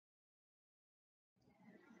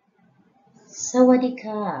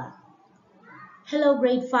Sawadika. Hello,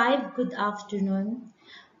 grade 5. Good afternoon.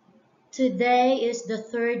 Today is the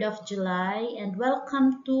 3rd of July and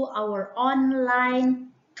welcome to our online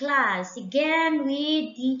class again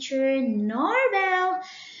with teacher Norbel.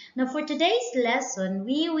 Now for today's lesson,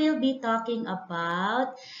 we will be talking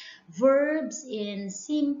about verbs in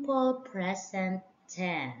simple present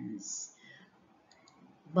tense.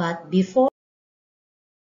 But before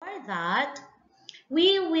that,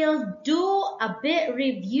 we will do a bit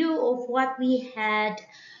review of what we had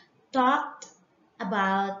talked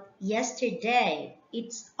about yesterday.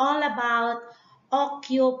 It's all about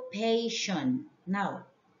occupation. Now,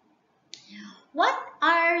 what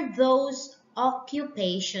are those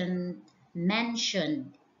occupations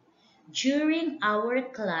mentioned during our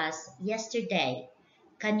class yesterday?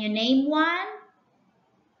 Can you name one?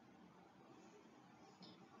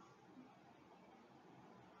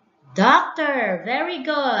 Doctor, very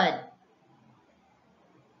good.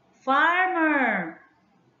 Farmer,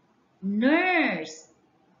 nurse,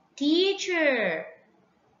 teacher,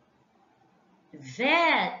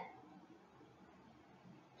 vet,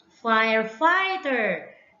 firefighter,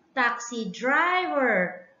 taxi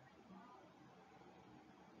driver.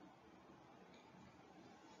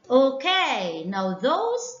 Okay, now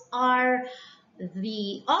those are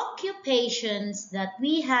the occupations that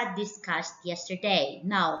we had discussed yesterday.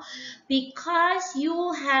 Now, because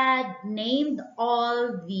you had named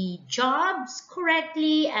all the jobs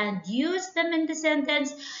correctly and used them in the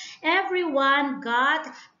sentence, everyone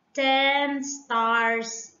got 10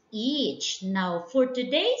 stars each. Now, for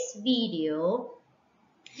today's video,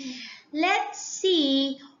 let's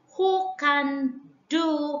see who can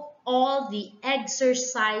do all the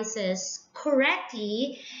exercises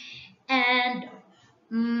correctly and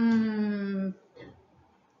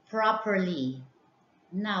properly.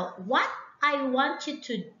 Now, what I want you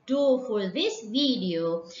to do for this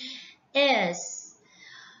video is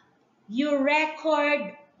you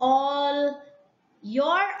record all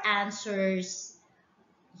your answers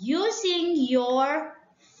using your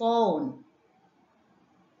phone.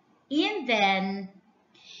 And then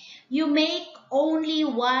you make only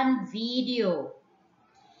one video.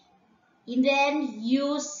 And then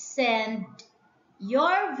you send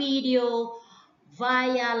your video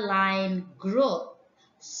via line group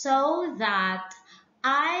so that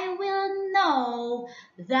I will know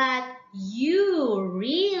that you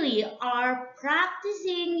really are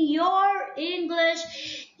practicing your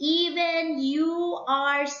English even you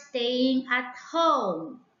are staying at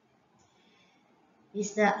home.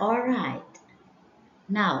 Is that all right?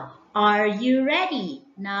 Now, are you ready?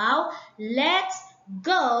 Now, let's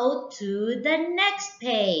go to the next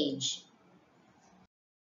page.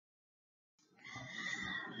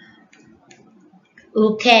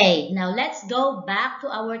 Okay, now let's go back to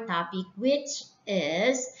our topic, which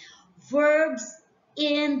is verbs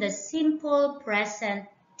in the simple present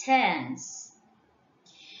tense.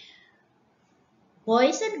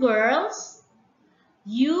 Boys and girls,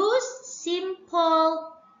 use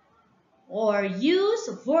simple or use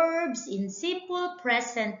verbs in simple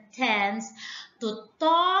present tense to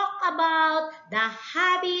talk about the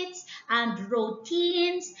habits and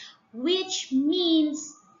routines, which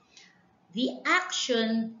means the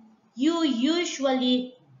action you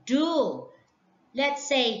usually do. Let's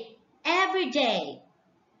say every day,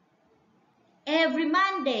 every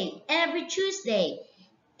Monday, every Tuesday,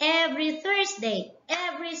 every Thursday,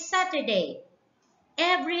 every Saturday,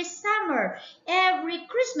 every summer, every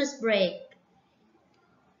Christmas break.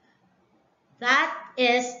 That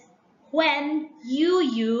is when you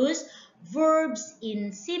use verbs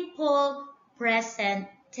in simple present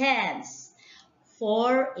tense.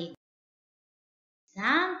 For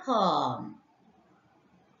example,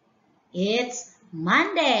 it's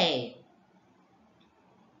Monday.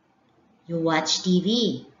 You watch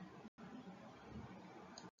TV.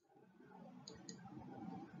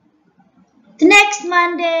 The next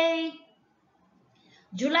Monday,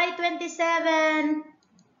 July 27,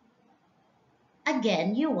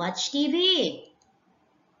 again you watch TV.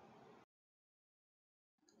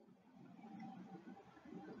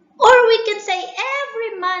 Or we can say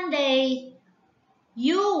every Monday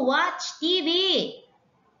you watch TV.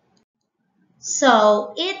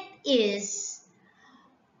 So it is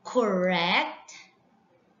correct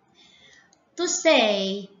to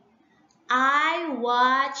say I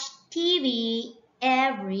watch TV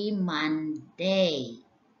every Monday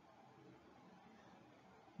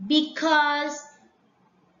because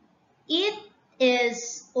it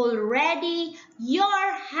is already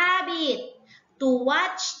your habit to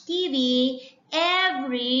watch TV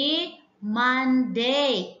every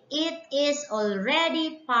Monday. It is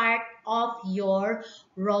already part of your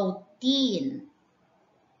routine.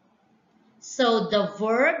 So the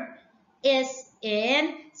verb is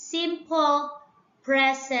in simple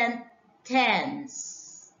present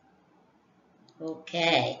tense.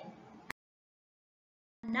 Okay.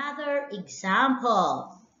 Another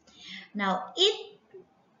example. Now it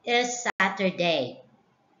is Saturday.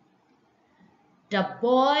 The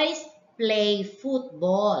boys play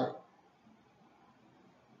football.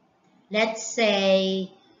 Let's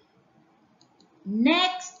say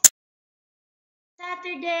next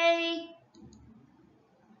Saturday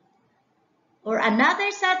or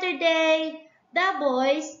another Saturday, the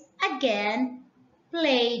boys again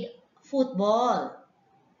played football.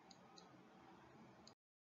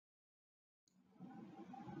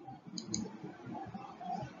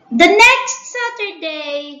 The next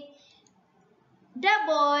Saturday, the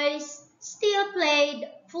boys still played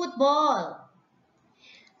football.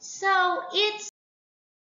 So it's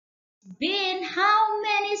been how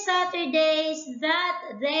many Saturdays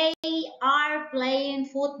that they are playing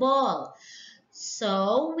football?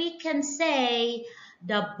 So we can say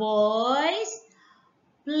the boys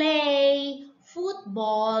play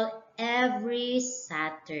football every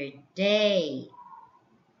Saturday.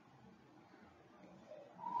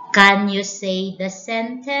 Can you say the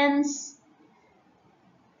sentence?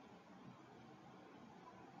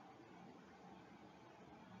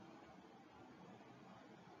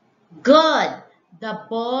 Good. The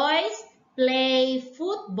boys play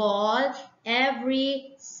football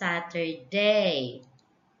every Saturday.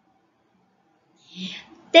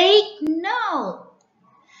 Take note.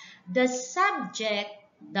 The subject,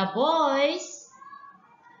 the boys,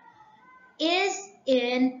 is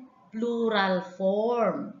in plural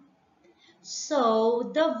form.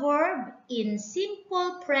 So the verb in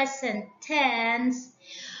simple present tense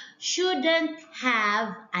shouldn't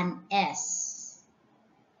have an S.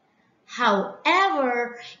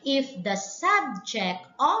 However, if the subject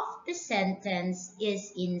of the sentence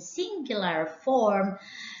is in singular form,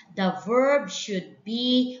 the verb should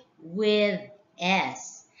be with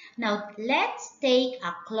S. Now, let's take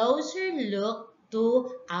a closer look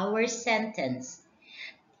to our sentence.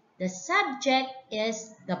 The subject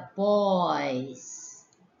is the boys.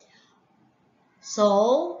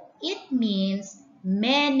 So, it means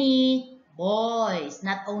many boys,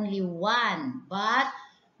 not only one, but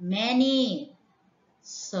many.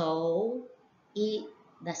 So,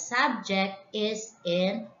 the subject is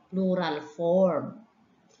in plural form,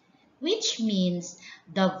 which means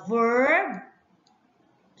the verb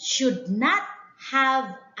should not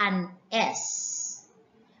have an S.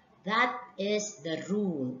 That is the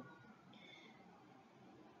rule.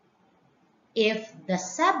 If the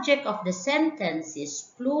subject of the sentence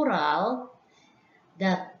is plural,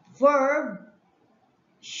 the verb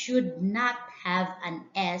should not have an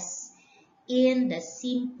S in the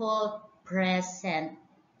simple present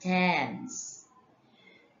tense.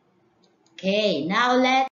 Okay, now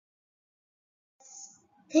let's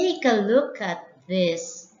take a look at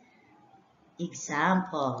these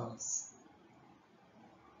examples.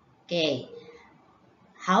 Okay,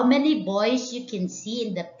 how many boys you can see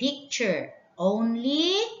in the picture?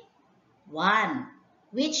 Only one,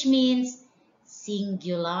 which means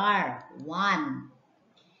singular, one.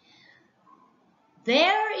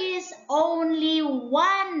 There is only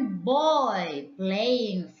one boy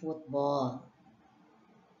playing football.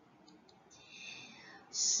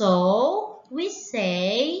 So we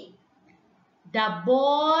say the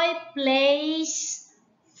boy plays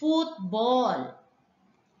football.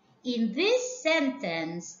 In this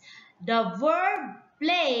sentence, the verb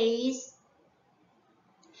plays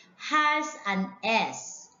has an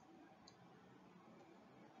S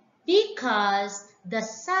because the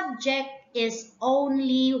subject is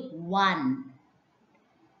only one,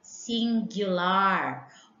 singular,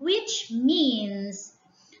 which means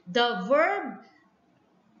the verb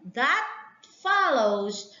that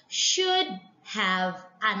follows should have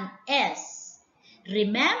an S.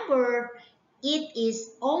 Remember, it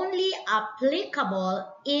is only applicable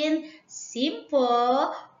in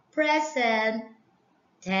simple present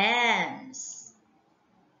tense.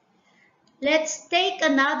 Let's take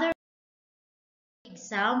another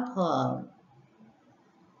example.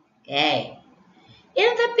 Okay. In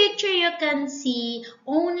the picture, you can see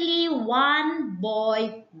only one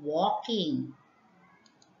boy walking.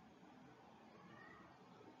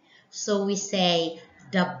 So we say,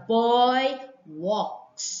 the boy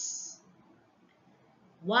walks.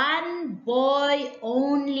 One boy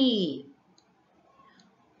only.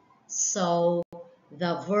 So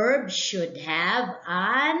the verb should have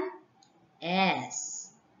an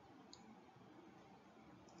S.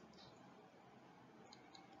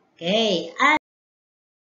 Okay,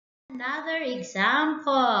 another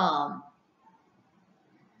example.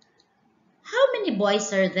 How many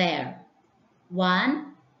boys are there?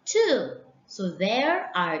 One, two. So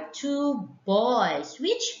there are two boys,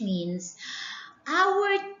 which means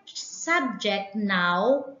our subject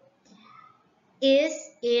now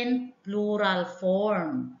is in plural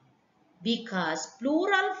form, because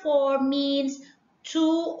plural form means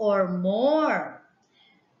two or more.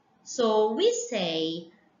 So we say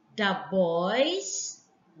the boys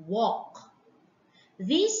walk.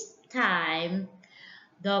 This time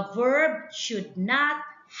the verb should not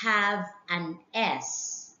have an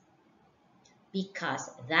S,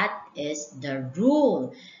 because that is the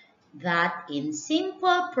rule that in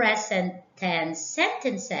simple present tense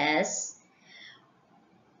sentences,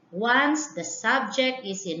 once the subject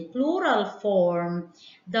is in plural form,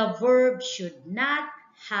 the verb should not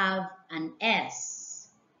have an S.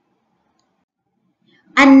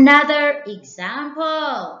 Another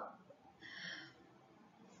example.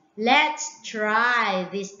 Let's try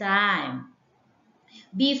this time.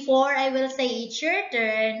 Before I will say it's your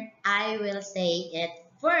turn, I will say it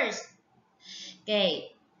first.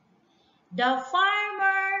 Okay. The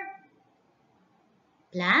farmer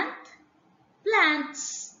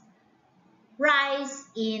plants rice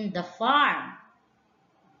in the farm.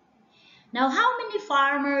 Now, how many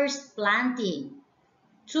farmers planting?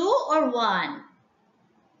 Two or one?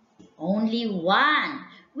 Only one,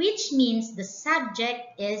 which means the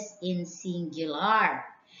subject is in singular.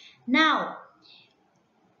 Now,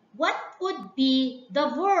 what would be the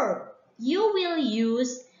verb you will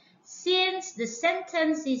use since the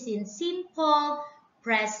sentence is in simple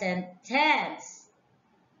present tense?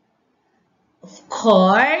 Of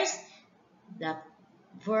course, the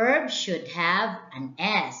verb should have an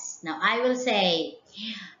S. Now, I will say,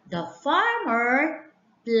 the farmer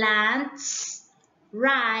plants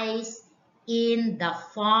rice in the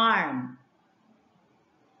farm.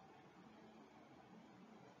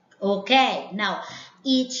 Okay, now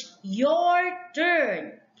it's your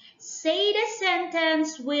turn. Say the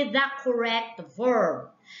sentence with the correct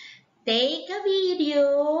verb. Take a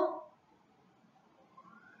video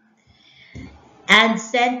and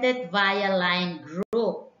send it via line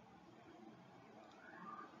group.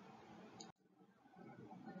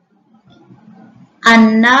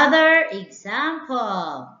 Another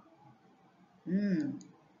example.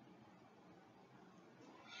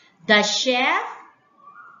 The chef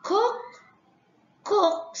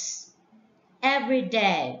cooks every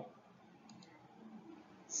day.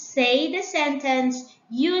 Say the sentence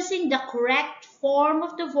using the correct form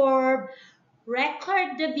of the verb,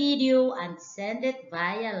 record the video, and send it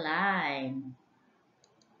via line.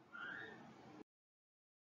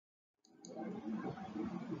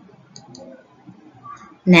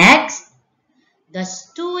 Next, the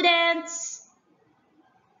students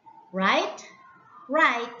writes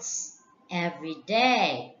every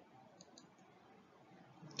day.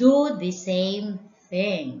 Do the same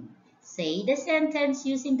thing. Say the sentence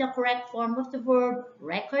using the correct form of the verb,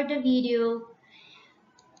 record the video,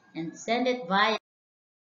 and send it via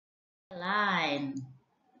line.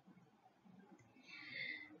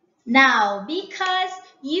 Now, because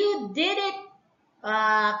you did it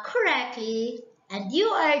correctly and you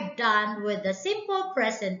are done with the simple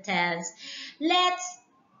present tense, let's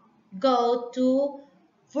go to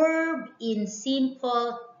verb in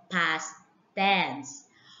simple past tense.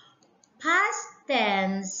 Past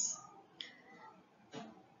tense,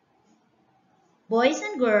 boys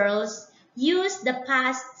and girls, use the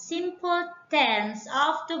past simple tense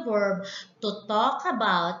of the verb to talk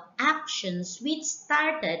about actions which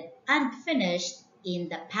started and finished in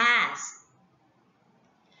the past,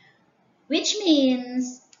 which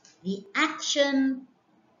means the action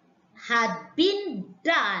had been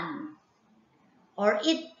done or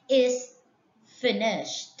it is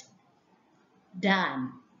finished,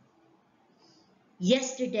 done.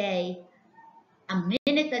 Yesterday, a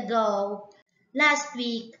minute ago, last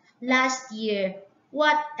week, last year,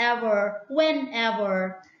 whatever,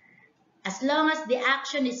 whenever, as long as the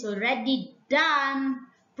action is already done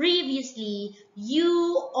previously,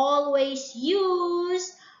 you always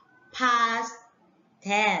use past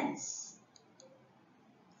tense.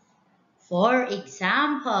 For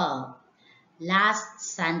example, last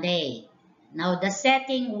Sunday. Now the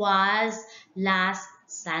setting was last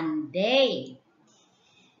Sunday.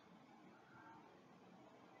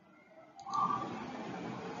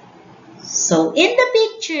 So in the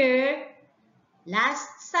picture,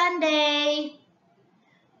 last Sunday,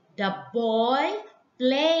 the boy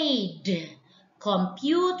played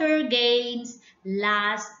computer games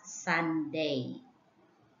last Sunday.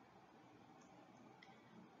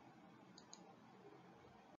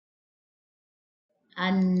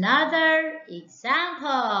 Another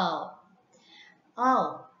example.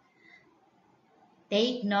 Oh,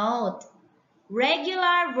 take note.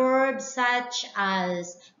 Regular verbs such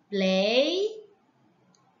as play,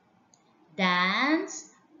 dance,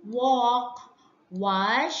 walk,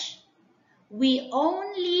 wash, we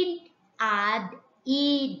only add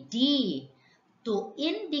ed to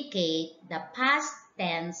indicate the past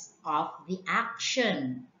tense of the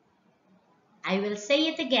action. I will say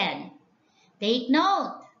it again. Take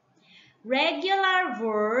note. Regular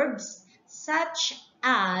verbs such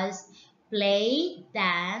as play,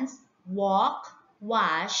 dance, walk,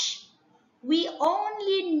 wash, we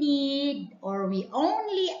only need or we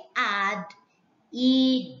only add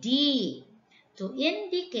ed to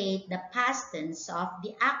indicate the past tense of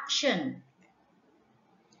the action.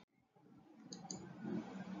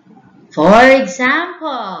 For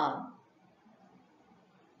example,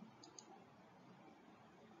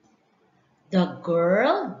 the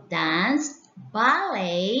girl danced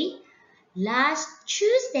ballet last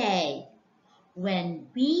Tuesday when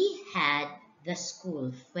we had the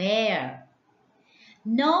school fair.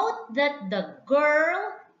 Note that the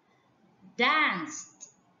girl danced.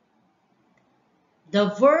 The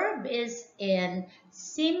verb is in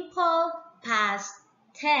simple past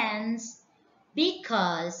tense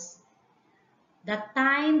because the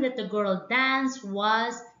time that the girl danced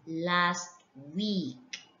was last week.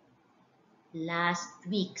 Last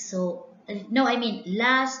week. So, no, I mean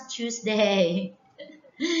last Tuesday.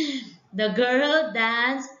 The girl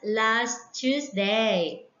danced last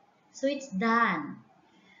Tuesday. So it's done.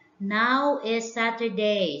 Now is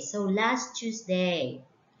Saturday. So last Tuesday.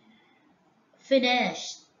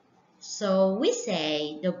 Finished. So we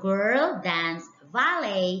say the girl danced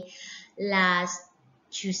ballet last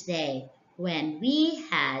Tuesday when we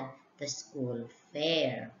had the school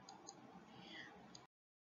fair.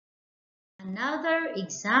 Another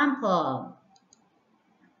example.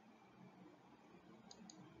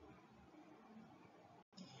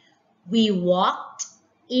 We walked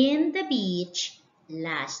in the beach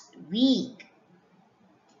last week.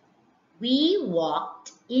 We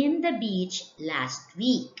walked in the beach last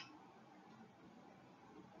week.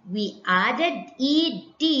 We added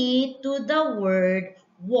ed to the word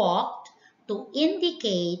walked to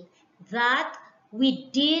indicate that we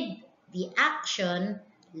did the action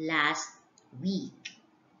last week.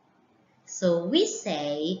 So we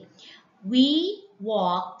say, we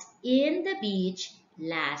walked in the beach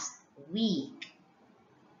last week.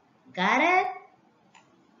 Got it?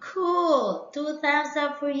 Cool. 2 thumbs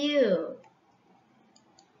up for you.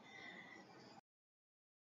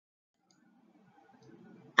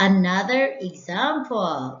 Another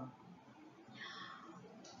example.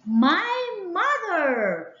 My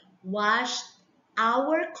mother washed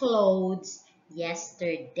our clothes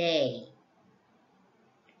yesterday.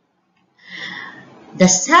 The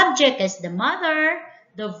subject is the mother.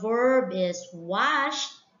 The verb is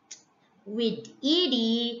washed with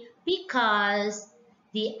ed because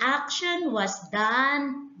the action was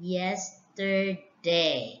done yesterday.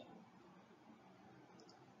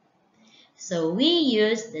 So we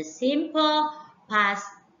use the simple past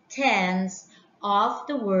tense of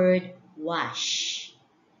the word wash.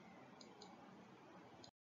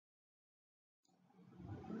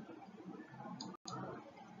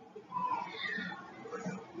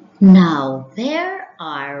 Now there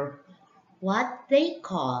are what they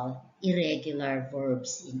call irregular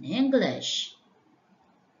verbs in English.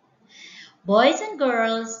 Boys and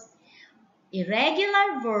girls,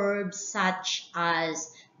 irregular verbs such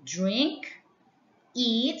as drink,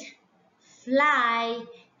 eat, fly,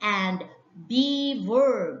 and be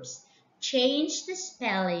verbs change the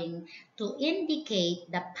spelling to indicate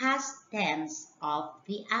the past tense of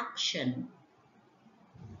the action.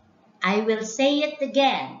 I will say it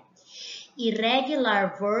again.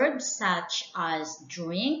 Irregular verbs such as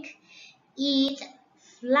drink, eat,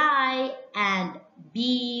 fly, and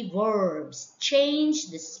be verbs change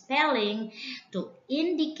the spelling to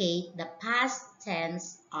indicate the past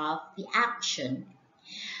tense of the action.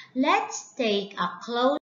 Let's take a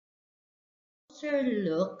closer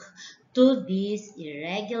look to these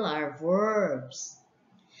irregular verbs.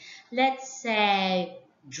 Let's say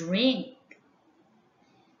drink.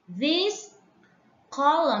 This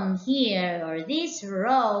column here or this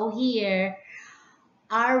row here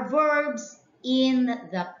are verbs in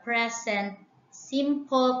the present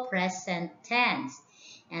simple present tense,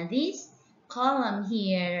 and this column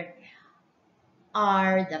here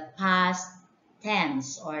are the past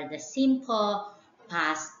tense or the simple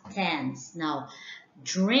past tense. Now,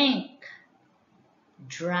 drink,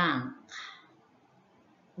 drank.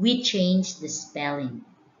 We change the spelling.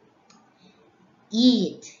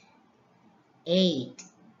 eat, ate.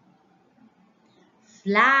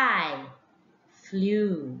 Fly,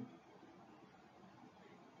 flew.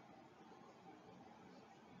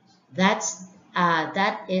 That's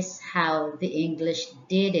that is how the English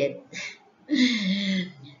did it.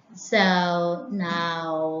 So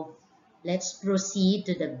now let's proceed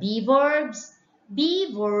to the be verbs.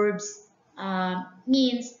 Be verbs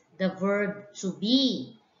means the verb to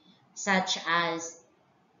be, such as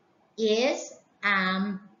is,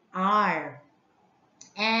 am, are,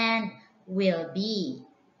 and will be.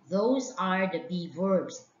 Those are the be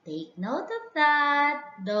verbs. Take note of that.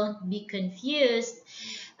 Don't be confused.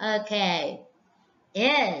 Okay.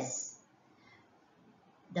 Is.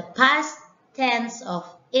 The past tense of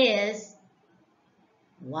is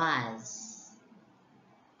was.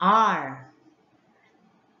 Are.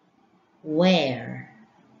 Were.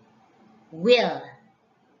 Will.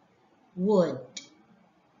 Would.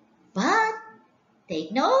 But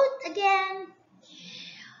take note again.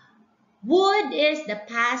 Would is the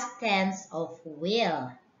past tense of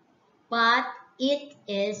will, but it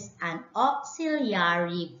is an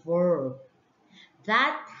auxiliary verb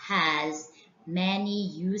that has many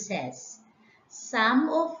uses, some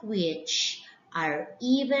of which are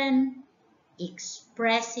even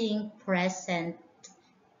expressing present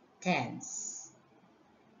tense.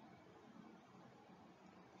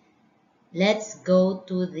 Let's go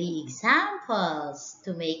to the examples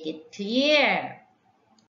to make it clear.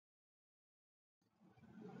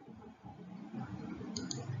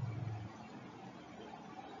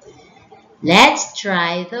 Let's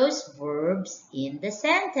try those verbs in the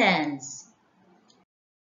sentence.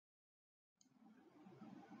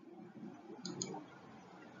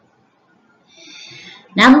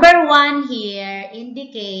 Number 1 here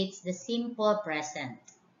indicates the simple present.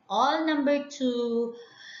 All number 2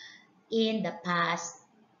 in the past,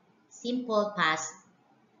 simple past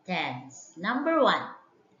tense. Number 1,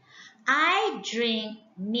 I drink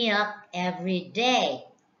milk every day.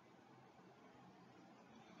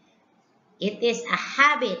 It is a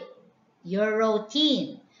habit, your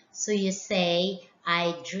routine. So you say,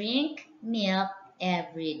 I drink milk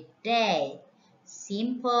every day.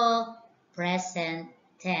 Simple present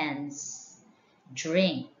tense.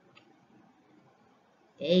 Drink.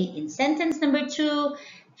 Okay, in sentence number 2,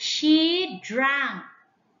 she drank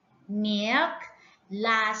milk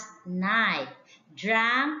last night.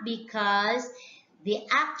 Drank because the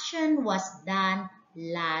action was done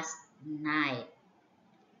last night.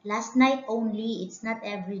 Last night only, it's not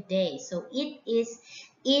every day. So it is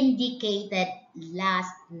indicated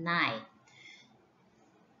last night.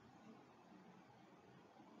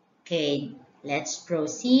 Okay, let's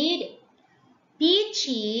proceed.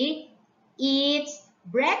 Peachy eats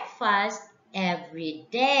breakfast every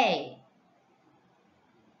day.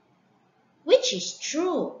 Which is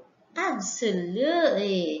true.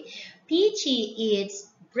 Absolutely. Peachy eats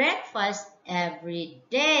breakfast every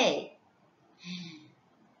day.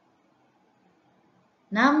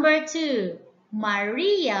 Number 2,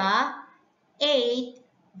 Maria ate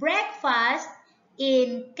breakfast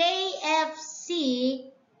in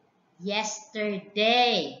KFC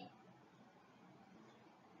yesterday.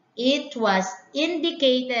 It was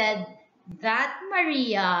indicated that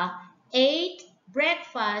Maria ate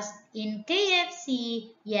breakfast in KFC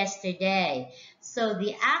yesterday. So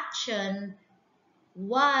the action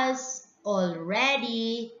was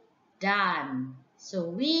already done. So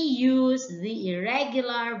we use the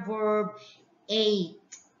irregular verb ate.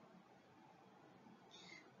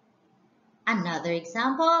 Another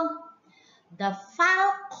example, the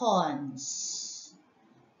falcons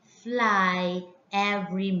fly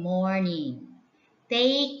every morning.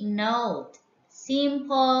 Take note,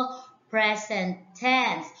 simple present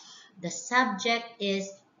tense. The subject is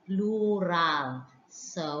plural.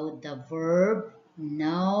 So the verb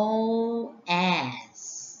know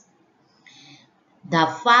as. The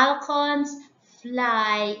falcons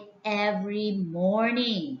fly every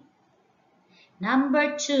morning.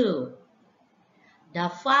 Number 2, the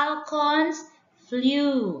falcons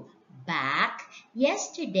flew back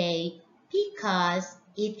yesterday because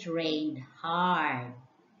it rained hard.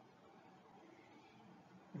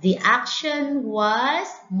 The action was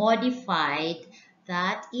modified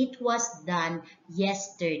that it was done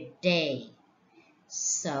yesterday.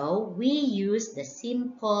 So we use the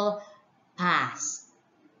simple past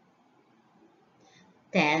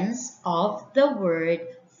tense of the word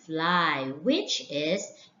fly, which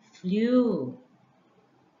is flew.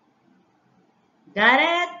 Got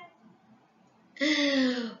it?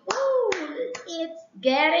 Woo, it's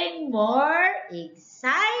getting more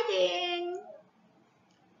exciting.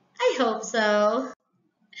 I hope so.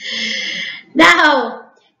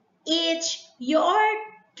 Now, it's your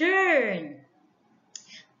turn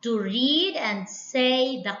to read and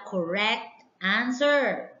say the correct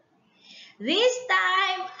answer. This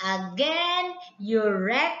time, again, you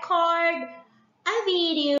record a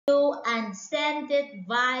video and send it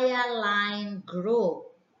via line group.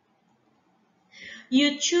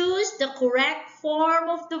 You choose the correct form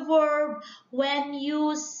of the verb when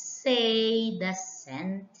you say the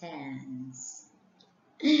sentence.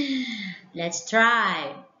 Let's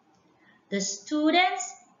try. The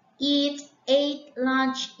students ate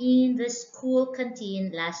lunch in the school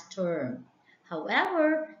canteen last term.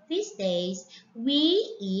 However, these days,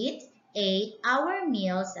 we eat 8-hour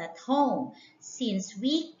meals at home since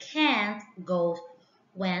we can't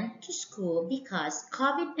went to school because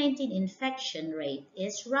COVID-19 infection rate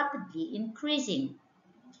is rapidly increasing.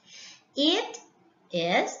 It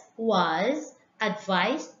was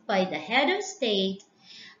advised by the head of state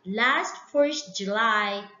last 1st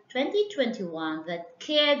July 2021 that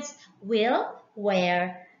kids will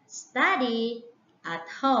study at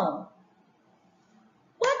home.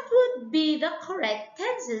 What would be the correct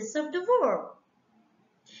tenses of the verb?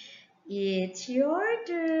 It's your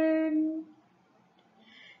turn.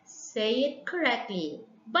 Say it correctly.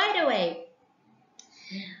 By the way,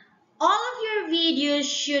 all of your videos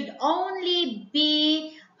should only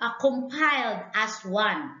be compiled as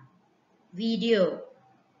one video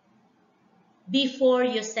before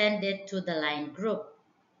you send it to the line group.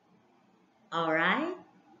 Alright?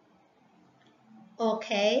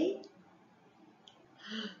 Okay?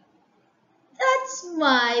 That's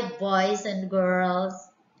my boys and girls.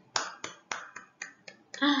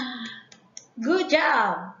 Good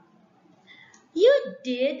job! You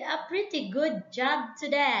did a pretty good job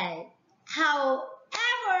today. However,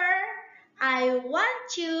 I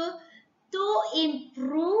want you to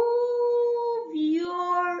improve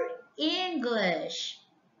your English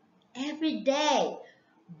every day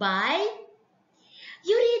by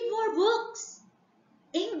you read more books,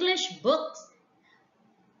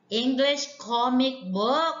 English comic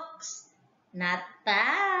books, not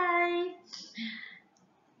Thai.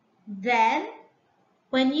 Then,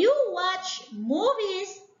 when you watch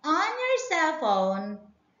movies on your cell phone,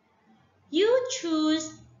 you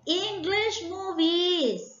choose English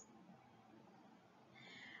movies,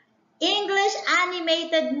 English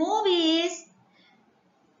animated movies,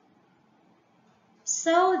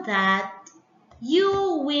 so that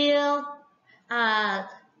you will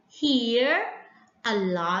hear a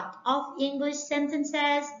lot of English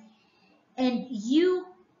sentences and you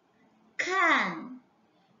can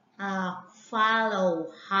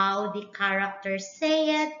follow how the characters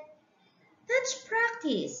say it. That's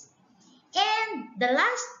practice. And the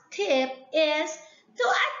last tip is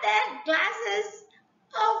to attend classes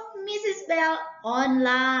of Mrs. Bell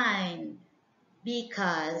online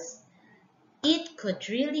because it could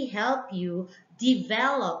really help you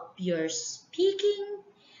develop your speaking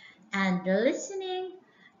and listening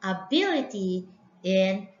ability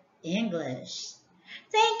in English.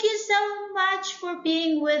 Thank you so much for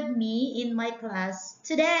being with me in my class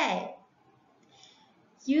today.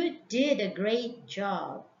 You did a great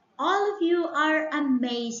job. All of you are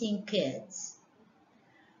amazing kids.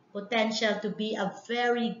 Potential to be a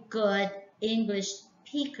very good English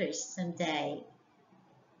speaker someday.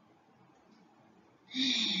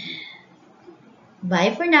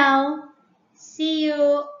 Bye for now. See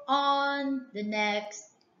you on the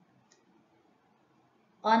next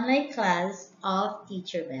online class of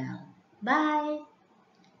Teacher Bell. Bye.